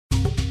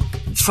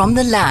From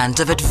the land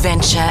of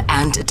adventure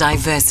and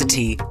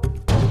diversity,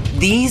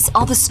 these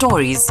are the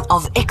stories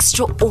of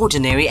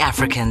extraordinary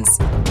Africans,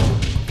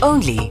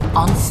 only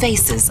on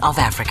Faces of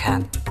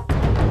Africa.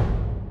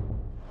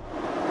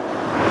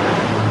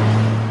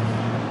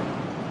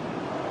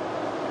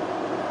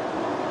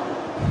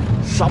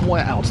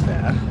 Somewhere out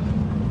there,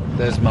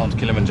 there's Mount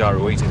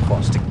Kilimanjaro waiting for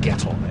us to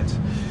get on it.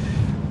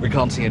 We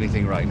can't see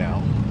anything right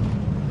now.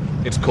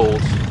 It's cold,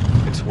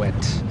 it's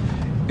wet,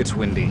 it's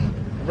windy.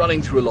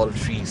 Running through a lot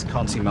of trees,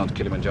 can't see Mount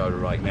Kilimanjaro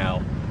right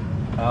now.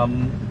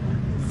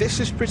 This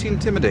is pretty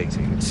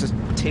intimidating. It's just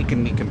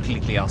taken me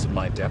completely out of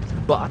my depth,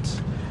 but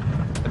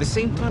at the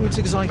same time it's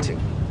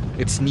exciting.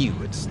 It's new,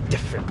 it's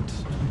different,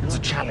 it's a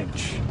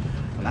challenge,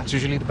 and that's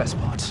usually the best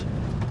part.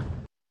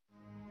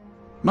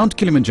 Mount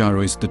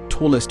Kilimanjaro is the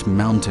tallest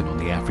mountain on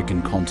the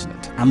African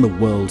continent and the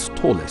world's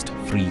tallest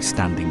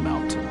freestanding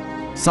mountain.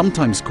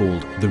 Sometimes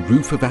called the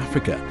Roof of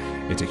Africa,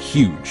 it's a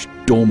huge,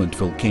 dormant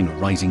volcano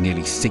rising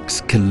nearly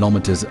 6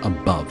 kilometers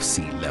above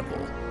sea level.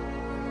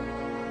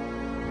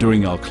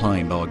 During our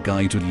climb, our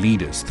guide will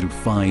lead us through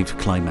 5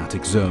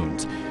 climatic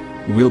zones.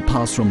 We'll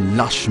pass from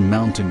lush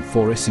mountain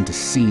forests into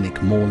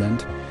scenic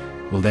moorland.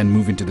 We'll then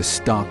move into the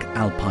stark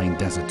alpine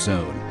desert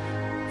zone.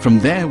 From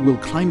there, we'll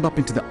climb up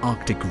into the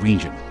Arctic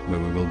region, where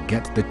we will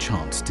get the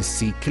chance to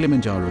see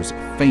Kilimanjaro's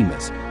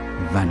famous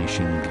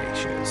vanishing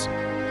glaciers.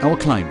 Our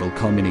climb will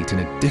culminate in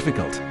a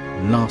difficult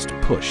last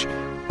push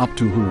up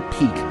to Uhuru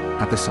Peak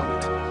at the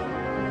summit.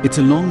 It's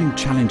a long and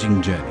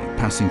challenging journey,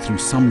 passing through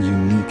some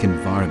unique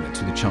environments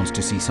with a chance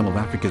to see some of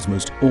Africa's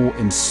most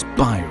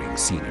awe-inspiring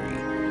scenery.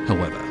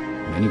 However,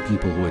 many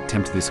people who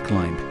attempt this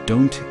climb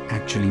don't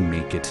actually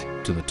make it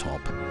to the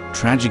top.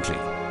 Tragically,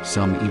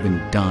 some even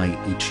die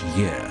each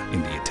year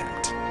in the attempt.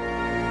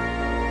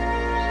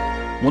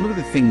 One of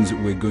the things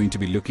we're going to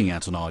be looking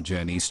at on our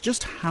journey is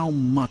just how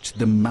much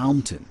the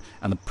mountain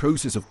and the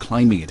process of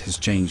climbing it has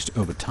changed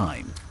over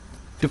time.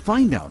 To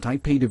find out, I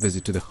paid a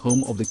visit to the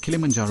home of the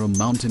Kilimanjaro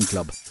Mountain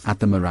Club at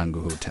the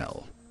Marango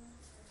Hotel.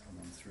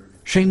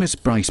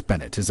 Seamus Bryce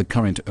Bennett is the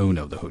current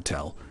owner of the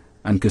hotel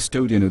and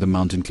custodian of the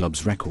Mountain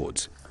Club's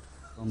records.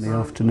 On the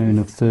afternoon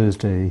of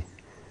Thursday,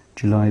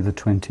 July the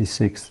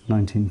 26th,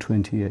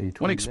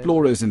 1928. When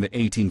explorers in the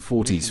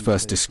 1840s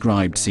first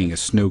described seeing a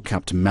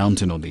snow-capped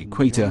mountain on the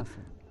equator,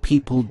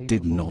 people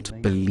did not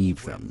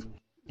believe them.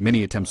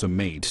 Many attempts were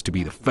made to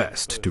be the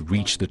first to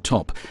reach the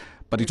top,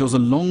 but it was a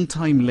long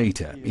time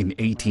later, in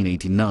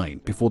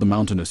 1889, before the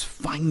mountain was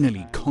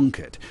finally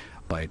conquered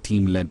by a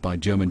team led by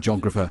German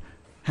geographer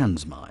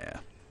Hans Meyer.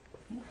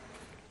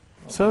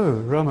 So,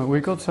 Rama,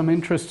 we've got some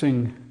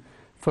interesting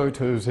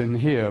photos in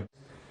here.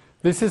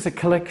 This is a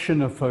collection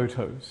of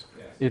photos.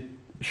 It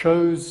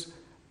shows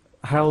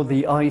how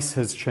the ice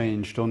has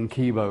changed on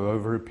Kibo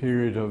over a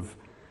period of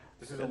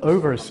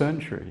over a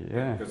century,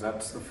 yeah. Because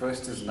that's the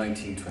first is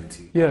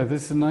 1920. Yeah,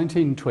 this is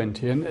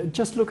 1920, and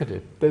just look at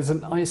it. There's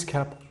an ice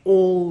cap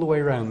all the way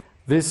around.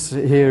 This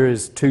here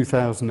is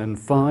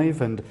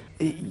 2005, and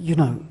you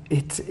know,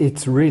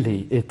 it's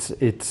really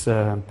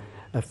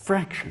a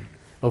fraction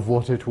of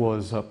what it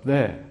was up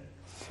there.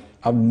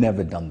 I've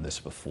never done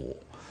this before.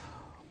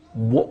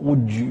 What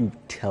would you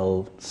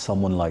tell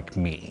someone like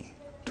me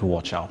to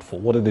watch out for?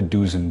 What are the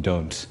do's and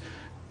don'ts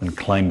when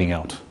climbing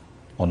out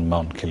on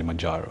Mount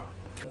Kilimanjaro?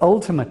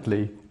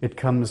 Ultimately, it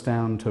comes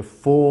down to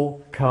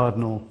 4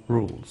 cardinal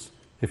rules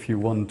if you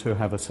want to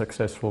have a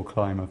successful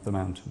climb of the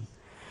mountain.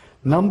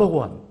 Number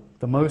 1,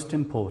 the most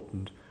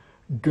important,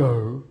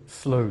 go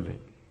slowly.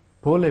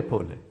 Pole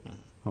pole,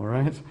 all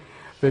right?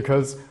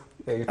 Because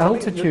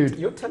altitude...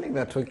 You're telling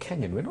that to a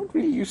Kenyan. We're not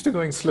really used to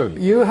going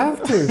slowly. You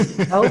have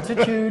to.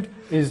 Altitude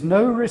is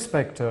no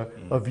respecter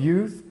of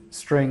youth,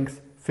 strength,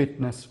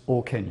 fitness,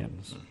 or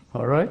Kenyans.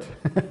 All right?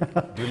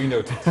 Duly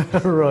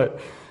noted. Right.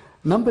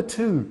 Number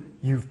 2,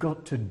 you've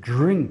got to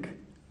drink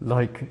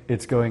like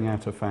it's going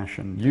out of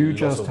fashion. You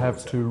just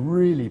have to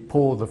really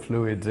pour the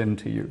fluids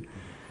into you.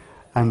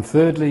 And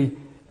thirdly,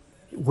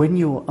 when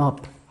you're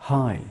up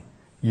high,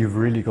 you've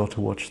really got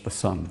to watch the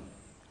sun.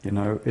 You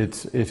know,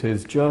 it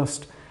is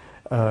just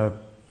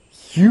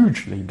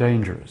hugely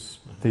dangerous.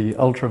 The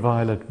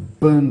ultraviolet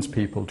burns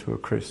people to a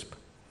crisp.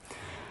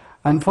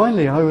 And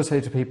finally, I always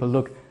say to people,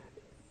 look,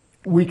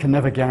 we can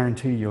never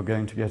guarantee you're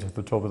going to get to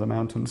the top of the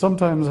mountain.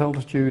 Sometimes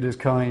altitude is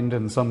kind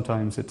and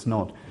sometimes it's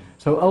not.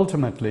 So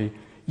ultimately,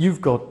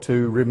 you've got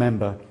to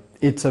remember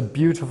it's a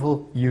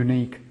beautiful,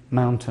 unique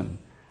mountain.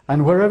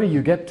 And wherever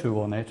you get to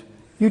on it,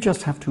 you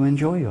just have to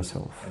enjoy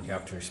yourself. And you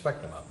have to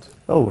respect the mountain.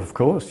 Oh, of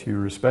course, you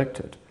respect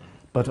it.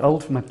 But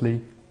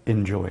ultimately,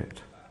 enjoy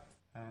it.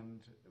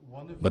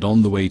 But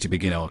on the way to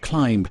begin our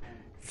climb,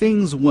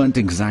 things weren't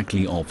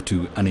exactly off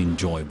to an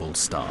enjoyable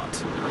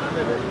start.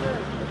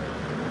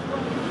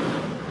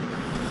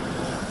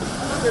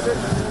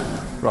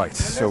 Right,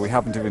 so we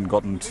haven't even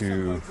gotten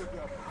to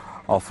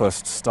our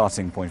first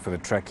starting point for the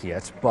trek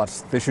yet,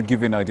 but this should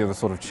give you an idea of the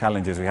sort of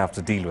challenges we have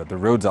to deal with. The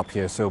roads up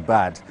here are so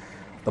bad,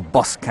 the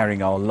bus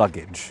carrying our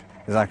luggage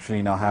is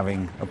actually now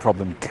having a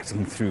problem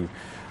getting through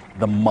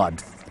the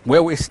mud.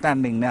 Where we're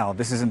standing now,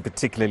 this isn't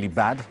particularly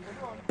bad,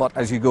 But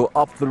as you go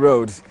up the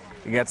road,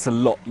 it gets a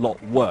lot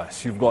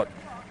worse. You've got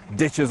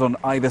ditches on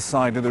either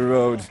side of the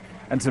road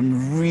and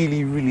some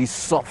really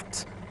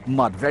soft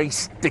mud, very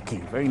sticky,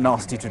 very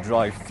nasty to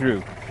drive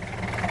through.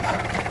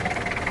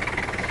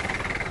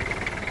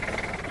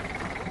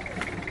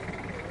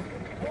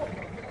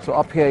 So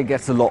up here it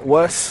gets a lot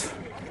worse.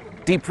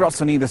 Deep ruts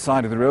on either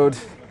side of the road,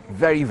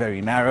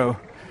 very narrow,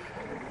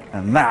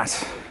 and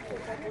that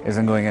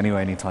isn't going anywhere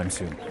anytime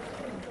soon.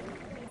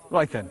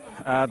 Right then,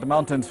 the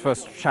mountain's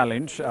first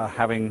challenge,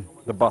 having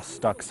the bus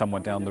stuck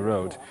somewhere down the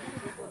road,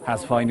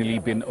 has finally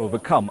been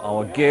overcome.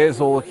 Our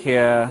gear's all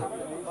here,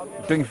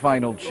 doing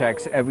final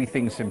checks,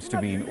 everything seems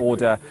to be in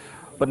order,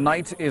 but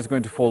night is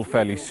going to fall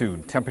fairly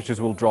soon. Temperatures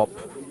will drop,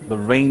 the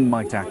rain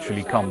might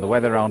actually come. The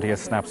weather around here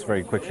snaps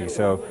very quickly,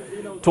 so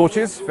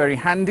torches, very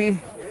handy.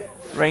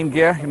 Rain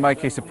gear, in my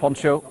case a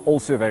poncho,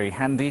 also very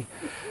handy.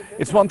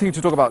 It's one thing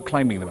to talk about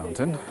climbing the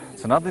mountain,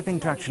 it's another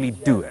thing to actually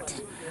do it.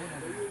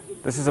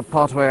 This is a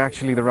part where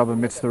actually the rubber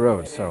meets the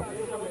road, so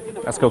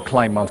let's go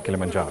climb Mount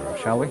Kilimanjaro,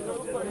 shall we?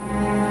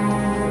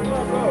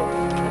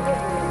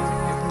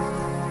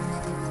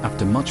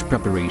 After much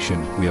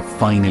preparation, we are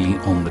finally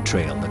on the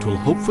trail that will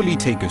hopefully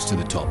take us to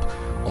the top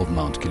of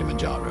Mount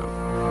Kilimanjaro.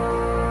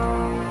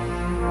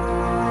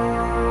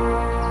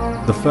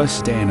 The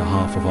first day and a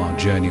half of our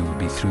journey will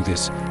be through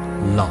this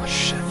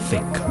lush,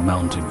 thick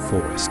mountain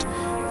forest.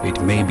 It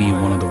may be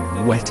one of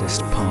the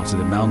wettest parts of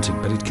the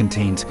mountain, but it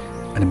contains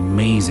an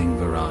amazing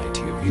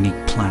variety of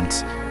unique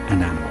plants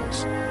and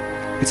animals.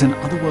 It's an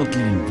otherworldly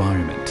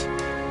environment,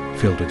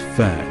 filled with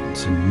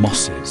ferns and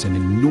mosses and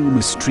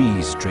enormous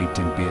trees draped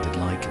in bearded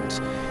lichens.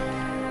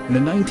 In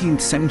the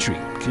 19th century,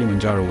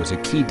 Kilimanjaro was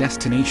a key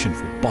destination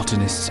for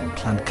botanists and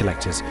plant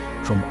collectors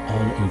from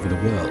all over the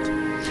world.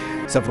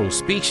 Several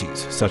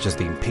species, such as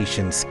the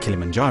impatiens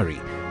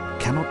kilimanjari,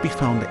 cannot be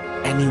found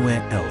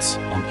anywhere else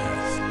on Earth.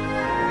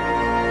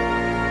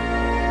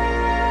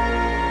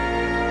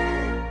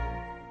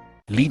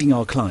 Leading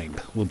our climb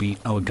will be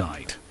our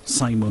guide,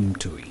 Simon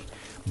Mtui.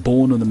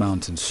 Born on the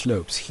mountain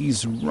slopes,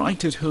 he's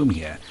right at home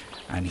here,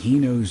 and he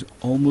knows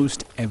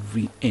almost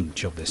every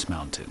inch of this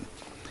mountain.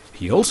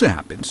 He also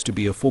happens to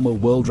be a former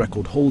world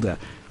record holder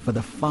for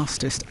the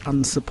fastest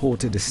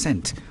unsupported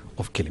ascent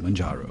of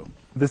Kilimanjaro.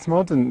 This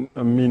mountain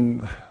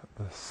means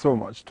so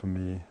much to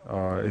me.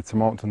 It's a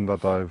mountain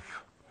that I've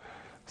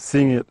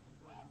seen it,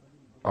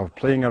 I've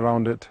playing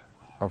around it,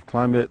 I've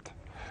climbed it,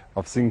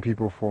 I've seen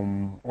people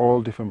from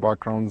all different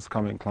backgrounds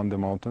come and climb the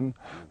mountain.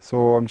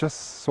 So I'm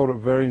just sort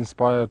of very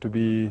inspired to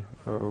be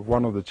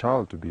one of the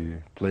child to be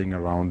playing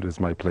around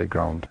as my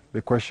playground.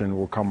 The question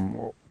will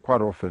come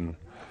quite often,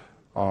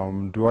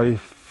 do I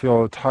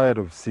feel tired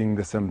of seeing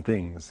the same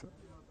things?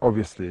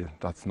 Obviously,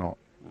 that's not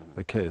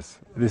the case.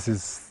 This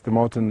is the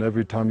mountain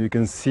every time you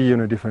can see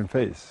in a different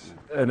face.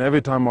 And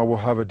every time I will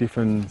have a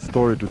different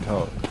story to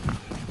tell.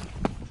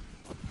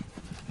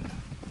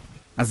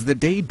 As the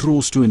day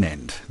draws to an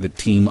end, the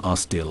team are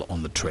still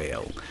on the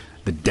trail.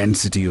 The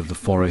density of the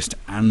forest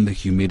and the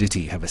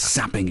humidity have a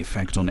sapping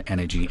effect on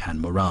energy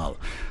and morale.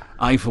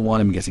 I, for one,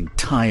 am getting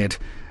tired,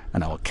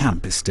 and our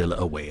camp is still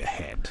a way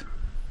ahead.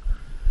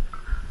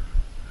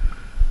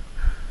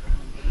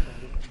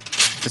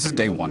 This is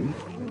day one.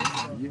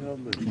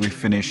 We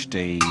finished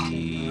a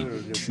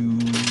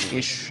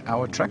 2-ish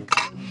hour trek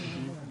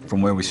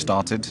from where we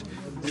started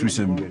through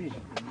some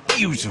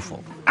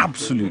beautiful,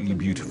 absolutely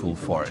beautiful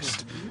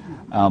forest.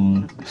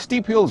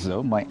 Steep hills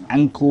though, my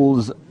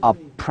ankles are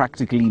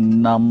practically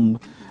numb.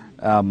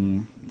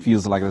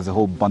 Feels like there's a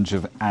whole bunch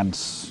of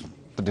ants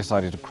that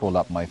decided to crawl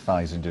up my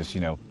thighs and just,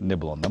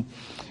 nibble on them.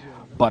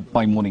 But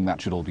by morning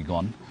that should all be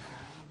gone.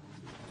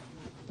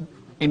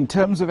 In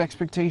terms of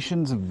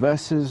expectations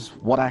versus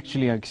what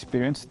actually I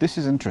experienced, this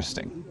is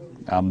interesting.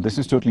 This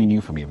is totally new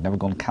for me. I've never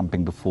gone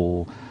camping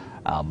before,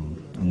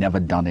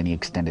 never done any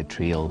extended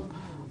trail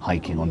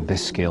hiking on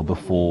this scale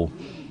before,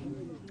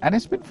 and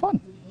it's been fun.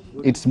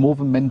 It's more of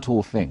a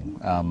mental thing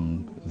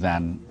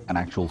than an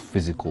actual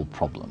physical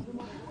problem.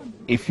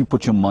 If you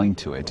put your mind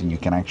to it and you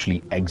can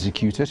actually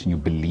execute it and you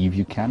believe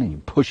you can and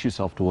you push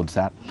yourself towards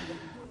that,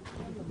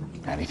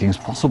 anything is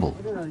possible.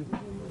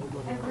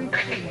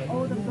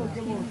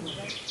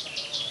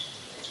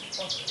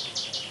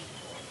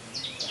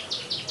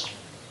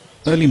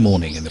 Early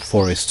morning in the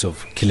forests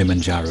of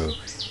Kilimanjaro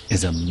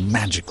is a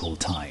magical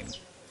time.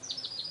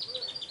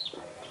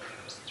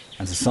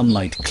 As the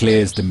sunlight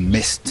clears the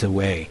mists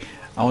away,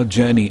 our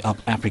journey up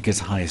Africa's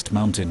highest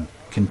mountain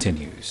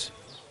continues.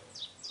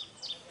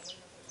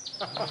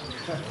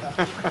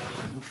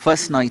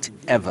 First night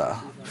ever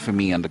for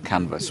me under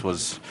canvas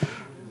was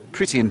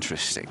pretty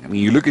interesting. I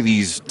mean, you look at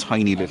these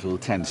tiny little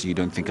tents and you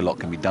don't think a lot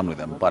can be done with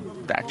them, but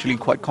they're actually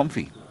quite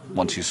comfy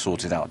once you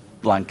sort it out.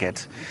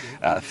 Blanket,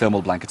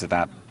 thermal blanket at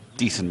that,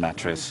 decent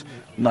mattress,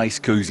 nice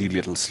cozy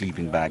little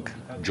sleeping bag,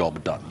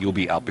 job done. You'll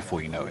be out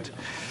before you know it.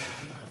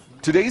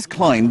 Today's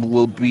climb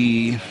will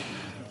be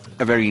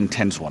a very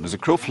intense one. As a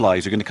crow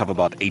flies, you're going to cover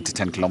about 8 to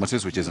 10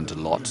 kilometers, which isn't a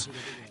lot,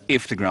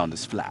 if the ground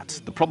is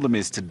flat. The problem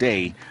is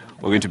today,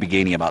 we're going to be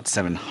gaining about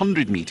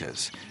 700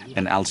 meters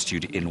in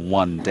altitude in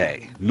one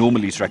day.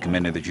 Normally, it's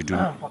recommended that you do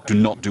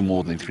not do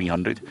more than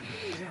 300.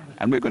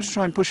 And we're going to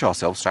try and push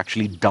ourselves to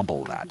actually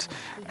double that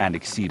and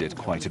exceed it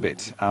quite a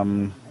bit.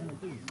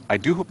 I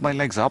do hope my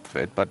legs are up for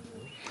it, but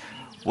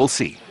we'll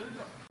see.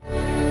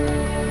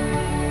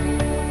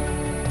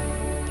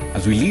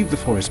 As we leave the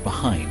forest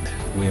behind,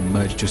 we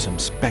emerge to some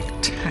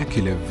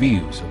spectacular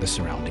views of the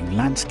surrounding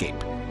landscape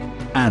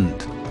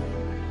and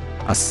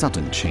a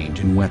sudden change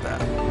in weather.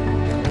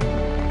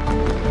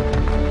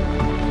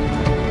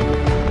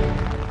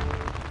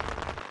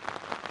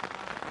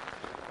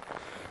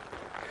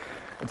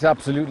 It's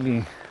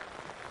absolutely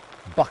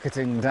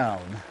bucketing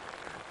down.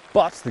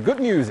 But the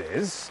good news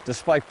is,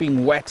 despite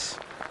being wet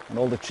and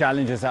all the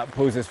challenges that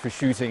poses for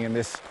shooting in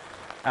this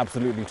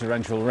absolutely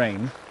torrential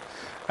rain,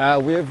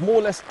 we have more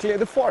or less cleared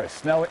the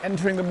forest. Now we're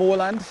entering the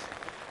moorland,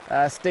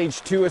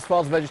 stage 2 as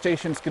far as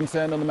vegetation is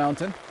concerned on the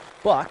mountain.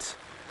 But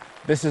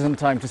this isn't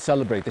time to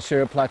celebrate. The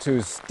Shira Plateau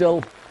is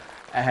still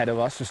ahead of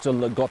us. We've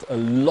still got a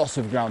lot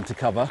of ground to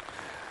cover.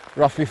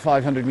 Roughly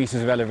 500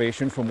 meters of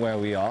elevation from where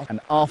we are.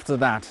 And after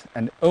that,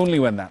 and only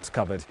when that's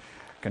covered,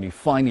 can you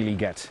finally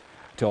get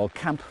to our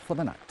camp for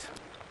the night.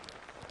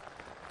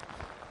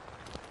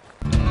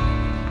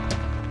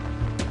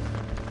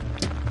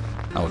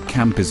 Our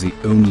camp is the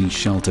only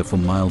shelter for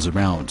miles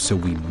around, so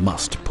we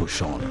must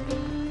push on.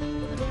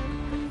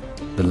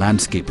 The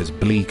landscape is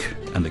bleak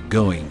and the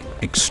going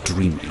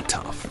extremely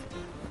tough.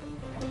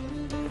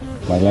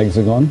 My legs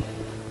are gone.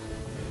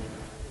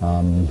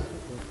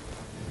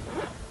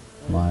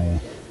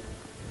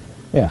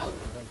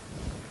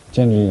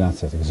 Generally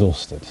that's it,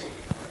 exhausted.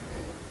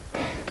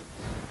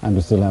 And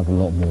we still have a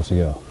lot more to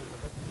go.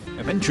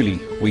 Eventually,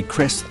 we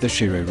crest the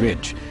Shira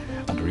Ridge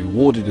and are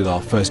rewarded with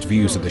our first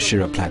views of the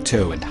Shira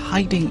Plateau and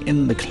hiding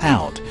in the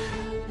cloud,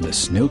 the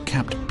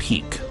snow-capped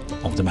peak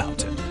of the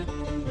mountain.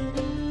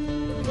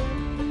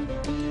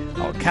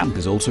 Our camp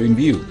is also in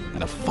view,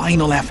 and a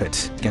final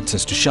effort gets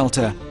us to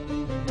shelter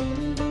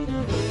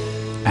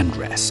and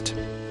rest.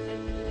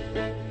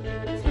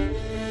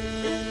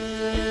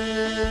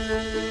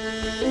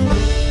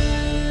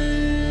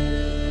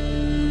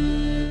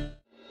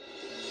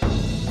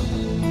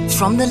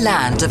 From the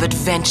land of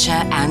adventure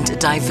and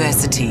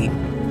diversity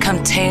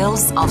come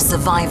tales of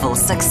survival,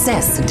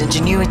 success and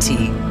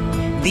ingenuity.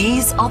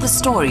 These are the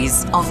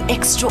stories of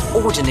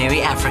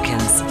extraordinary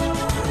Africans,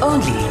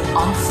 only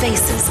on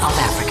Faces of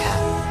Africa.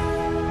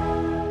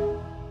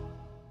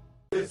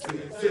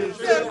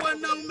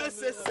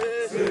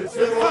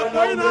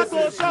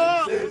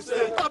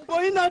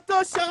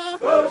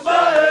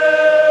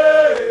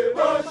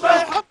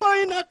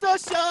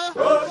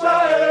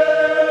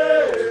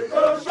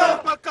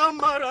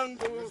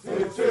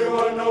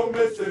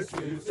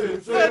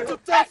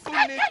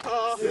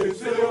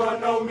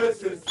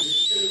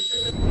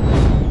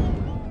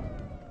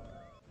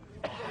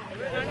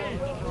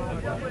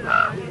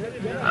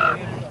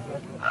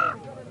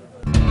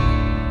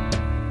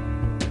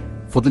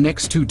 For the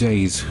next 2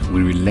 days,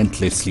 we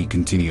relentlessly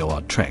continue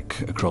our trek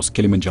across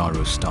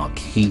Kilimanjaro's stark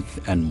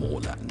heath and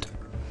moorland.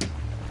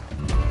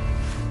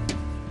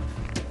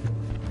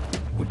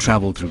 We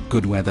travel through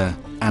good weather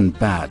and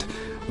bad,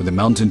 with the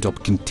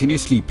mountaintop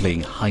continuously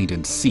playing hide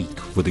and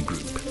seek with the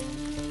group.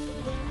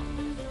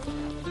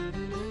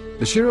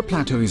 The Shira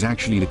Plateau is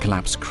actually the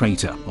collapsed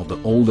crater of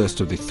the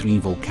oldest of the 3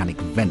 volcanic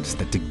vents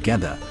that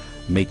together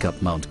make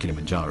up Mount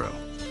Kilimanjaro.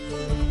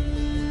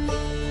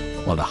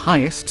 While the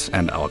highest,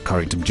 and our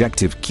current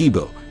objective,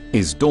 Kibo,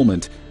 is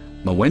dormant,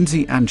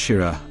 Mawenzi and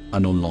Shira are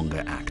no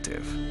longer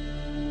active.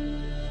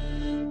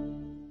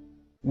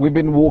 We've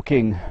been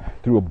walking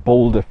through a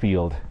boulder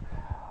field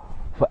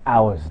for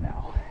hours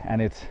now,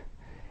 and it's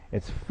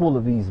full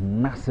of these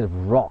massive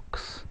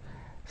rocks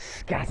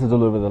scattered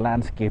all over the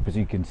landscape, as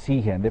you can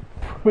see here, and they're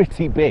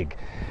pretty big.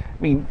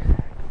 I mean,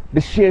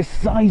 the sheer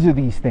size of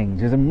these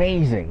things is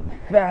amazing.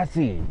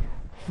 30,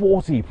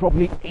 40,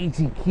 probably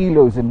 80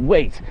 kilos in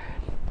weight.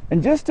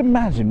 And just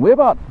imagine, we're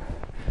about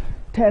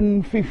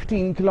 10,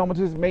 15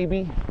 kilometers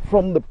maybe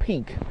from the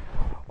peak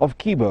of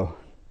Kibo,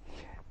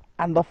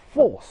 and the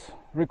force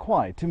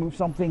required to move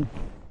something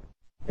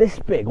this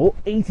big, or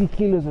 80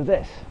 kilos of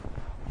this,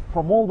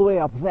 from all the way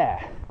up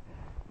there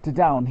to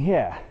down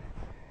here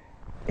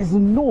is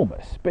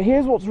enormous. But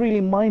here's what's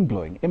really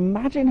mind-blowing.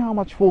 Imagine how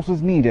much force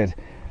is needed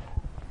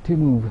to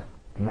move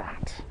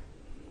that.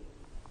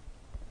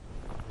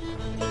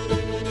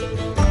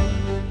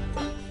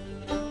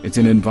 It's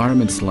in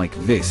environments like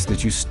this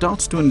that you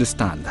start to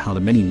understand how the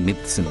many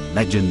myths and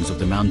legends of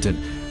the mountain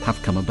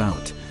have come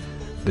about.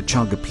 The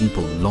Chaga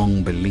people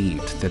long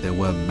believed that there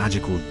were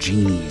magical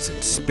genies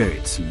and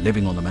spirits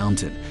living on the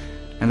mountain,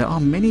 and there are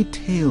many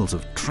tales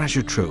of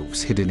treasure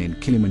troves hidden in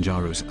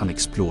Kilimanjaro's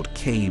unexplored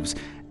caves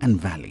and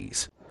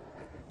valleys.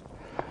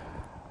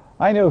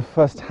 I know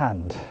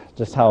firsthand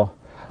just how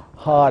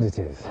hard it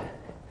is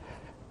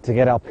to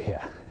get up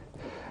here,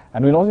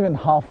 and we're not even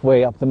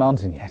halfway up the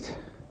mountain yet.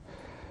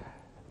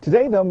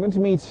 Today, though, I'm going to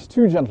meet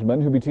two gentlemen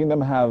who between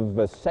them have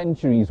a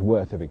century's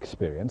worth of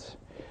experience.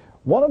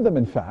 One of them,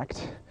 in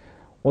fact,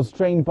 was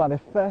trained by the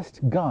first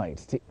guide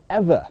to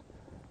ever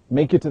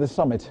make it to the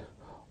summit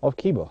of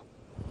Kibo.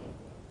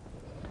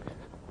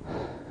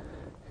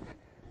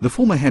 The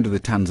former head of the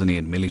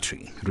Tanzanian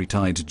military,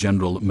 retired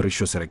General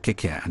Mrisho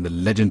Serekeke, and the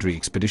legendary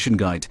expedition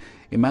guide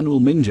Emmanuel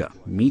Minja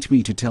meet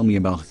me to tell me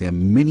about their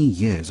many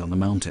years on the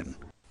mountain.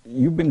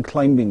 You've been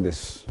climbing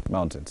this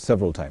mountain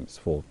several times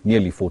for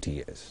nearly 40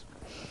 years.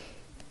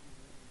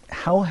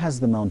 How has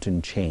the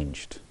mountain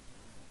changed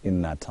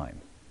in that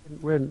time?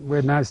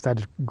 When I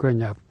started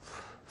going up,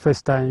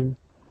 first time,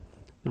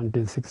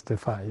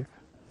 1965,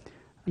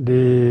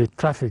 the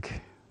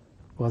traffic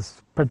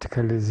was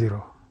practically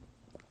zero.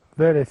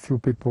 Very few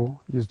people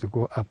used to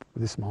go up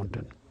this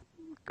mountain.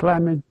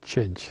 Climate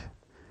change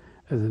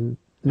has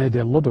made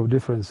a lot of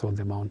difference on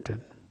the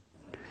mountain.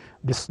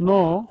 The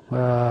snow,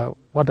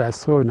 what I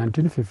saw in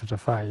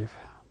 1955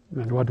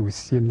 and what we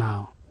see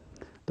now,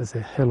 there's a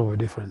hell of a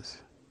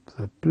difference.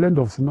 There's a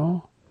plenty of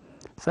snow.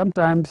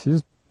 Sometimes it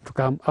used to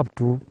come up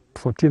to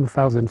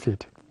 14,000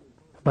 feet.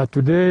 But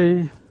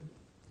today,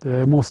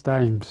 most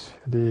times,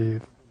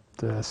 the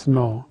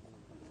snow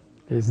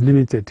is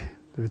limited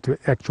to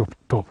actual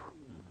top.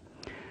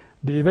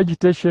 The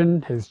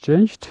vegetation has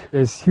changed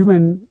as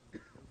human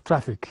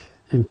traffic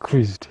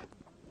increased.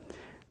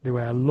 There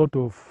were a lot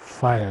of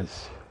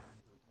fires.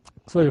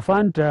 So you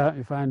find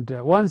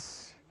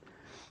once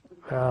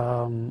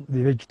the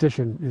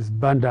vegetation is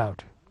burned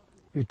out,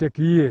 it takes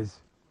years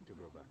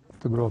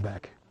to grow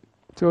back.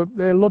 So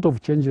there are a lot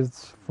of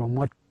changes from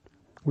what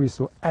we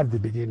saw at the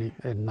beginning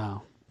and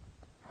now.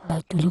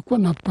 Tulikuwa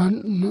na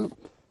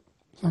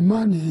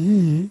zamani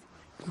hii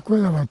ilikuwa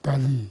ya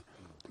watalii.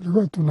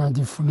 Tulikuwa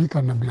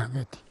tunajifunika na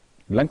blanketi.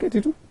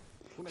 Blanketi tu?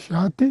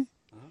 Shati,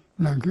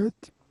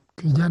 blanketi,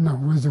 kijana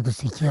huwezi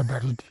kusikia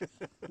baridi.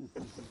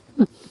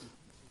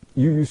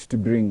 You used to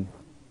bring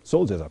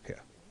soldiers up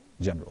here,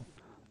 General.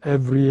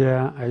 Every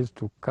year I used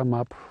to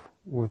come up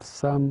with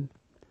some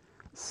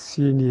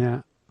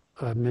senior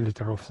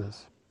military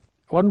officers.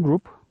 One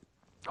group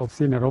of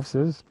senior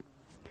officers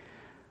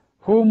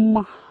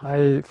whom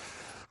I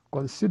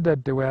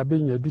considered they were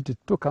being a bit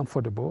too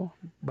comfortable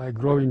by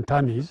growing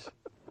tummies.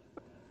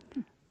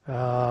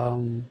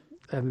 And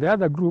the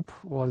other group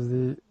was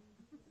the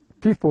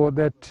people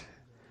that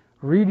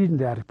reading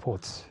their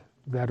reports.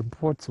 Their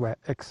reports were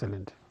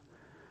excellent.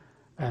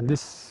 And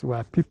these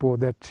were people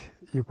that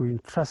you could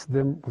entrust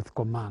them with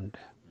command.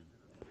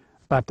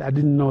 But I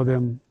didn't know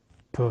them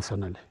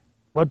personally.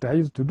 What I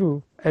used to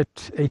do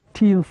at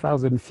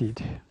 18,000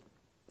 feet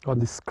on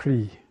the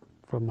scree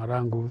from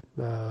Marangu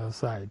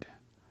side,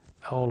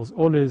 I was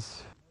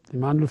always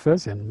Emmanuel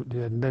first and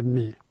then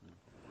me.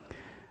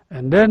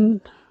 And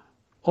then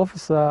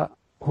officer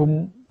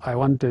whom I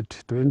wanted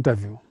to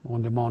interview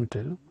on the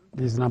mountain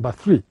is number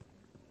 3.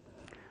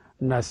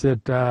 And I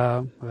said,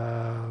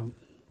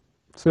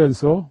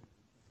 so-and-so,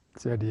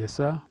 said, yes,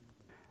 sir.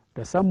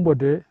 There's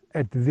somebody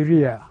at the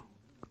rear,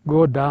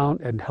 go down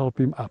and help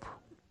him up.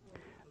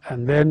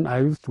 And then I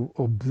used to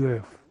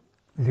observe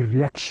the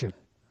reaction.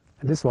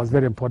 And this was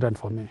very important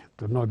for me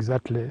to know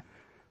exactly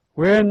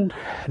when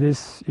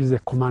this is a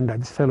commander,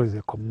 this fellow is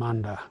a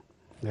commander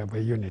of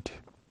a unit,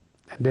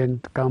 and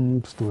then it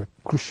comes to a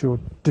crucial,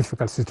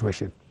 difficult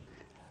situation.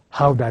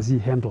 How does he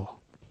handle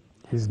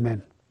his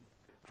men?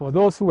 For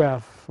those who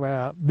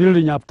were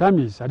building up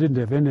tummies, I didn't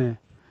have any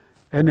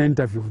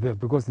interview with them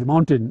because the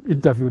mountain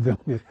interviewed them.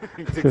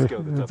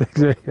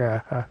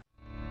 Yeah.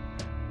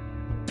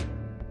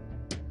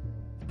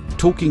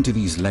 Talking to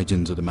these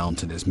legends of the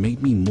mountain has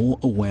made me more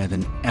aware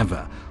than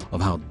ever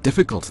of how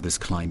difficult this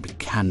climb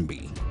can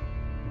be.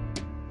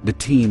 The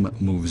team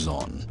moves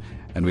on,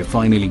 and we're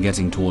finally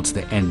getting towards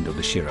the end of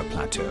the Shira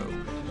Plateau.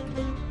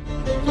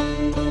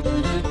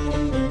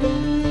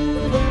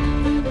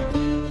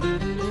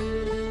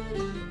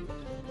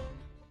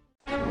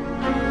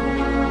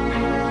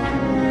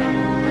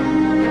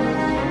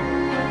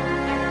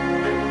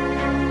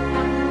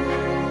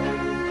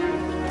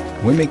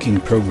 We're making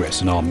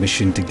progress in our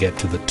mission to get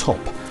to the top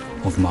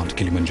of Mount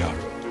Kilimanjaro.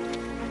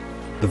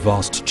 The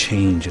vast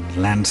change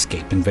in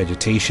landscape and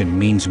vegetation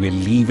means we're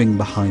leaving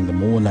behind the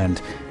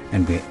moorland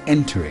and we're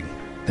entering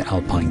the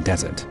alpine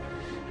desert.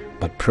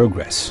 But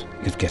progress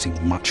is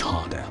getting much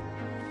harder.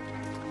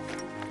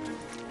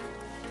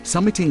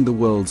 Summiting the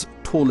world's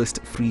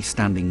tallest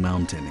freestanding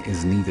mountain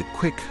is neither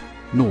quick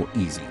nor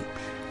easy,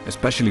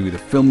 especially with a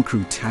film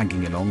crew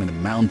tagging along and a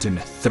mountain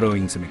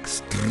throwing some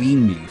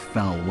extremely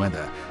foul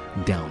weather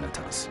down at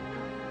us.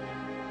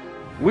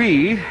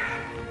 We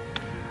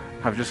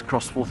have just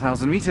crossed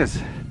 4,000 meters,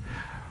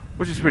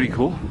 which is pretty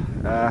cool.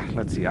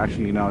 Let's see,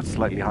 actually now it's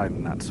slightly higher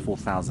than that. It's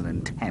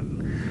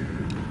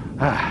 4,010.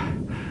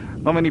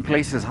 Not many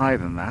places higher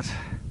than that.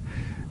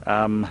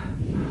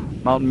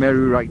 Mount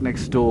Meru right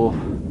next door,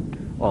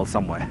 well,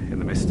 somewhere in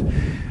the mist,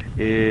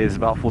 is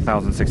about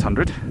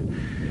 4,600.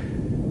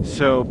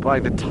 So by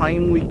the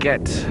time we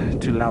get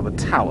to Lava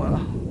Tower,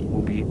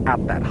 we'll be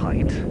at that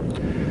height.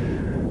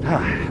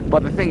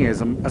 But the thing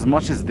is, as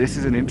much as this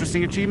is an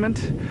interesting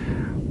achievement,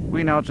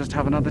 we now just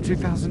have another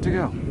 2,000 to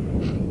go.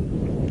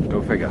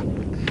 Go figure.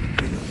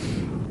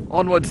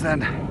 Onwards then.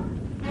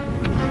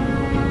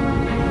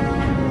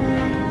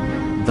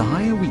 The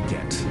higher we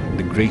get,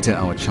 the greater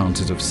our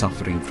chances of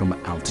suffering from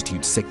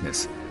altitude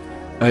sickness.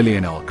 Early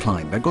in our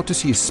climb, I got to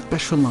see a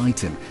special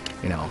item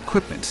in our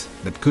equipment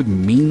that could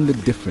mean the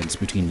difference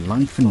between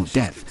life and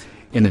death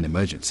in an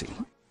emergency.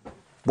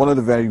 One of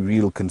the very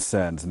real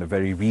concerns and the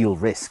very real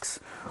risks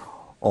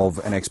of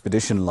an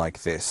expedition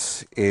like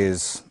this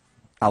is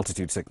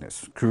altitude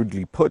sickness.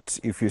 Crudely put,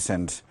 if you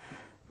send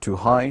too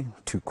high,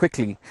 too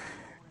quickly,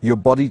 your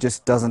body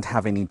just doesn't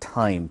have any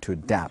time to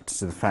adapt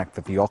to the fact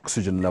that the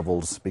oxygen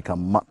levels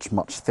become much,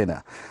 much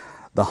thinner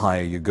the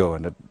higher you go.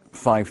 And at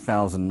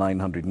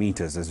 5,900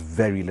 meters, there's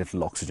very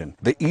little oxygen.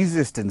 The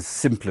easiest and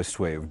simplest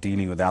way of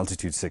dealing with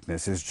altitude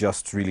sickness is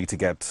just really to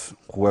get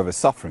whoever's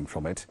suffering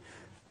from it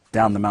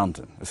down the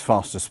mountain as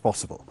fast as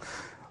possible.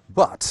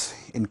 But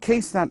in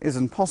case that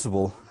isn't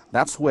possible,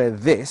 that's where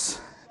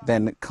this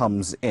then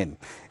comes in.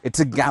 It's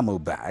a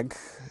gammo bag.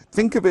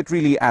 Think of it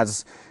really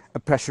as a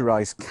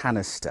pressurized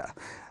canister.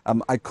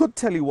 I could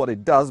tell you what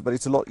it does, but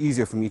it's a lot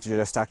easier for me to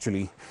just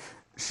actually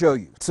show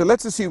you. So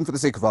let's assume, for the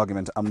sake of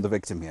argument, I'm the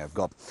victim here. I've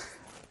got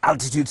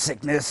altitude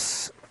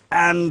sickness,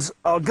 and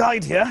our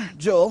guide here,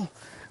 Joel,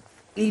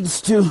 needs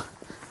to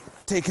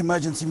take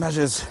emergency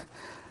measures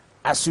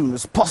as soon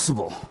as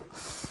possible.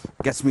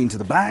 Gets me into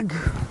the bag,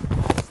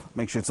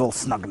 make sure it's all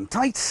snug and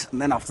tight,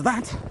 and then after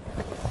that,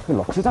 he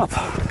locks it up.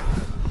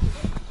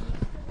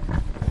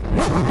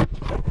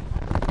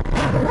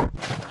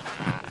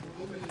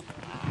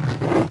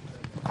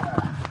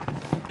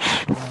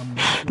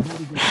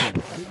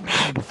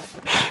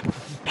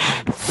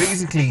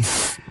 Basically,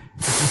 it's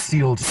a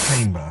sealed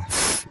chamber.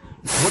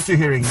 What you're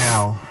hearing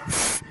now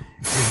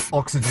is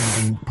oxygen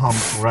being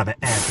pumped, or rather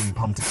air being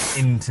pumped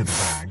into the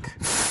bag.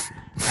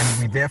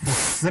 And we therefore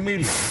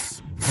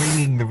simulate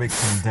bringing the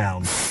victim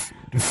down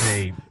to,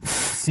 say,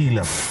 sea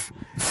level.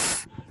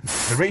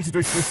 The rate at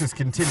which this is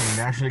continuing,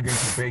 they're actually going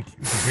to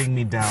bring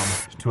me down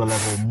to a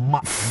level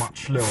much,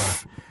 much lower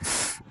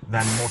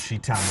than Moshi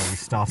Town, where we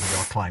started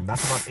our climb.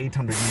 That's about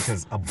 800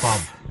 meters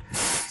above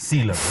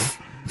sea level.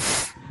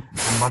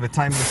 And by the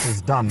time this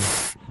is done,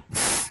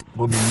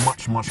 we'll be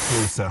much, much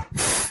closer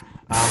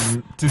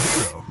to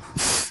zero.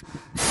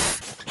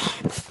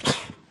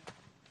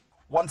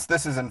 Once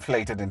this is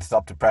inflated and it's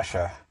up to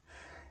pressure,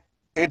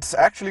 it's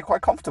actually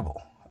quite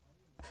comfortable.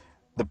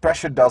 The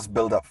pressure does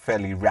build up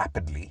fairly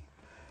rapidly.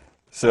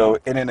 So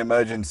in an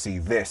emergency,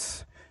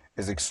 this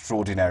is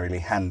extraordinarily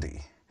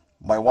handy.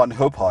 My one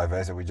hope, however,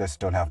 is that we just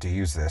don't have to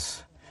use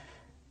this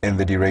in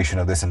the duration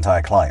of this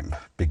entire climb,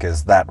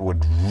 because that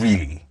would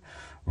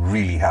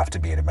really have to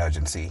be an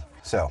emergency.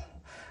 So,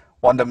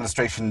 one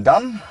demonstration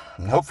done,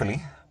 and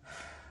hopefully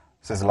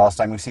this is the last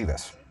time we see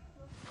this.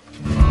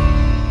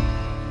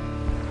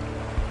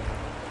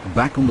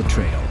 Back on the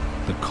trail,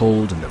 the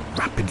cold and the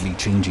rapidly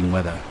changing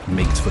weather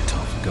makes for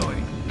tough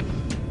going.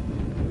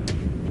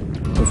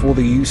 Before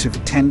the use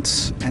of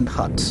tents and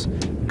huts,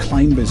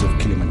 climbers of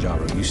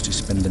Kilimanjaro used to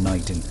spend the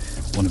night in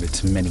one of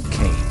its many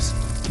caves,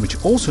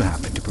 which also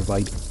happened to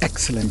provide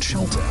excellent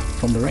shelter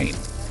from the rain.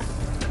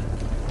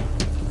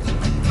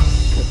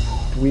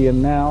 We are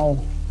now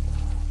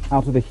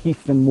out of the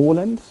heath and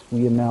moorlands.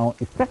 We are now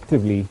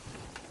effectively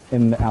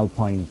in the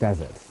alpine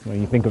desert.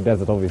 When you think of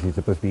desert, obviously it's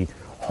supposed to be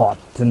hot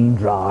and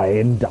dry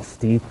and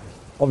dusty.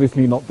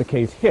 Obviously not the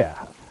case here.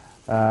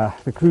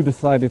 The crew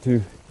decided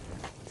to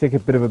take a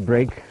bit of a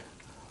break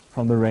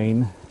from the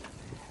rain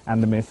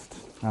and the mist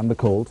and the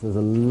cold. There's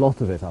a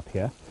lot of it up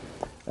here.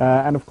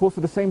 And of course,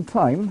 at the same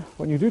time,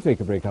 when you do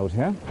take a break out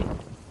here,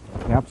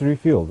 you have to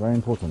refuel. Very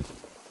important.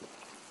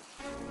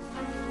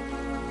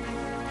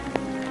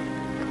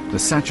 The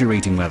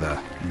saturating weather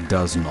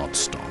does not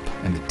stop,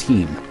 and the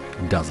team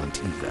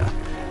doesn't either.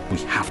 We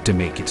have to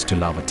make it to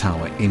Lava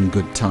Tower in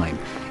good time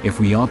if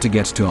we are to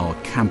get to our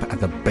camp at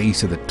the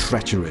base of the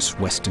treacherous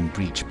Western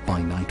Breach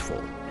by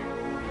nightfall.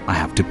 I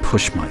have to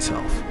push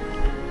myself.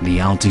 The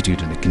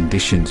altitude and the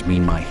conditions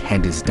mean my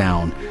head is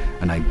down,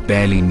 and I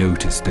barely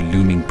notice the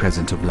looming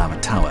presence of Lava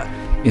Tower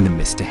in the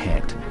mist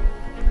ahead.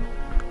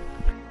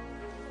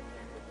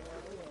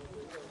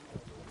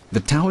 The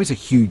tower is a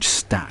huge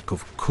stack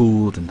of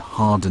cooled and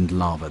hardened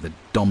lava that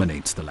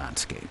dominates the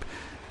landscape.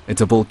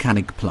 It's a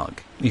volcanic plug,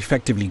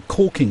 effectively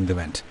corking the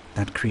vent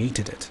that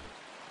created it.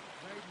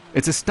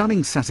 It's a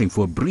stunning setting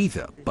for a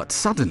breather, but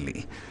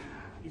suddenly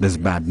there's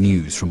bad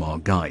news from our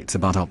guides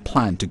about our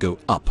plan to go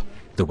up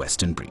the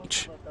Western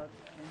Breach.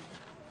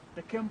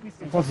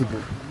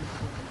 Impossible.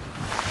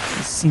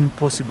 It's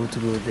impossible to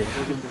go there.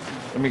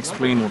 Let me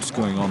explain what's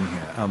going on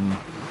here.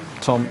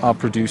 Tom, our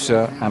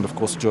producer, and of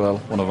course Joel,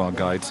 one of our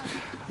guides.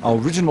 Our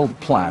original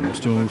plan was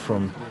to move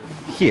from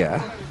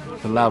here,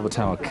 the Lava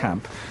Tower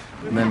camp,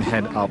 and then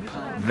head up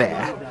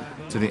there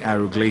to the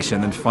Aru Glacier,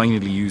 and then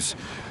finally use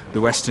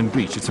the Western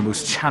Breach. It's the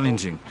most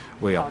challenging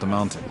way up the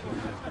mountain.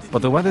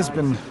 But the weather's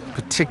been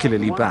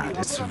particularly bad.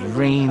 It's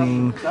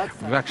raining.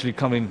 We've actually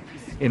come in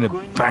in a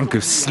bank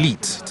of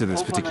sleet to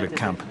this particular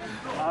camp.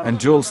 And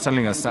Joel's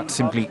telling us that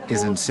simply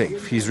isn't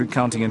safe. He's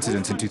recounting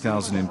incidents in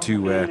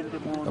 2002 where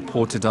a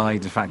porter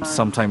died. In fact,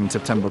 sometime in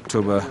September,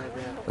 October,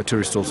 a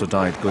tourist also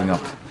died going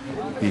up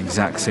the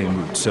exact same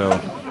route. So,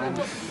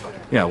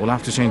 yeah, we'll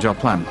have to change our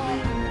plan.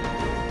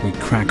 We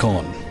crack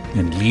on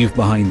and leave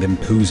behind the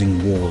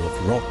imposing wall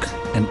of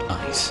rock and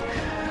ice.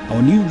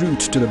 Our new route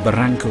to the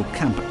Barranco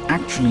camp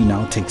actually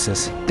now takes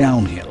us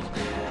downhill.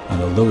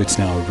 And although it's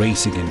now a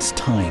race against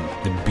time,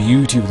 the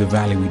beauty of the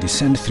valley we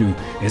descend through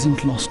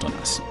isn't lost on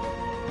us.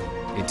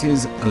 It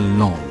is a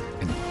long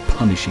and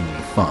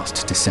punishingly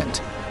fast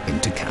descent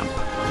into camp.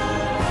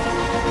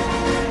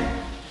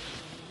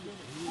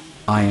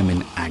 I am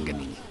in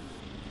agony.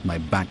 My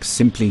back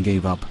simply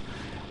gave up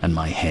and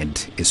my head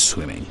is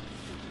swimming.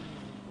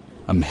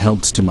 I'm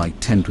helped to my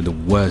tent with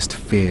the worst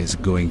fears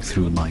going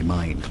through my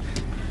mind.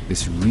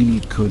 This really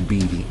could be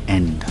the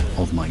end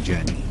of my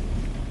journey.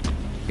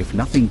 If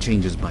nothing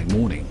changes by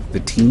morning, the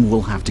team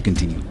will have to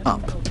continue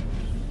up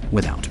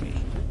without me.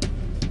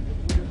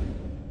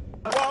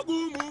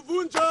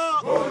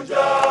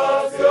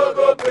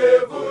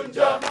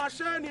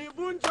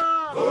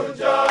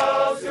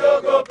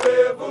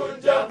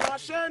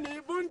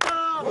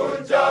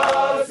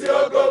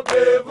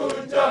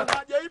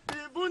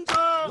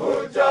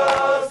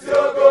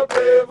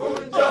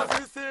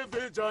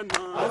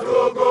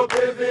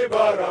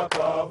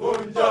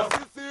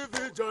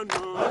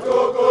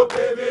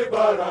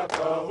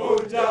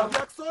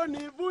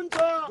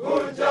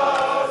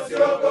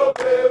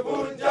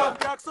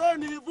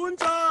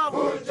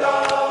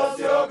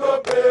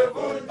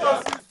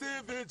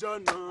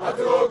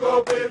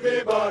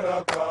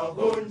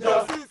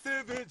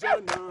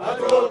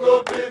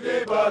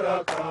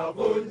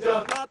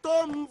 Baraka,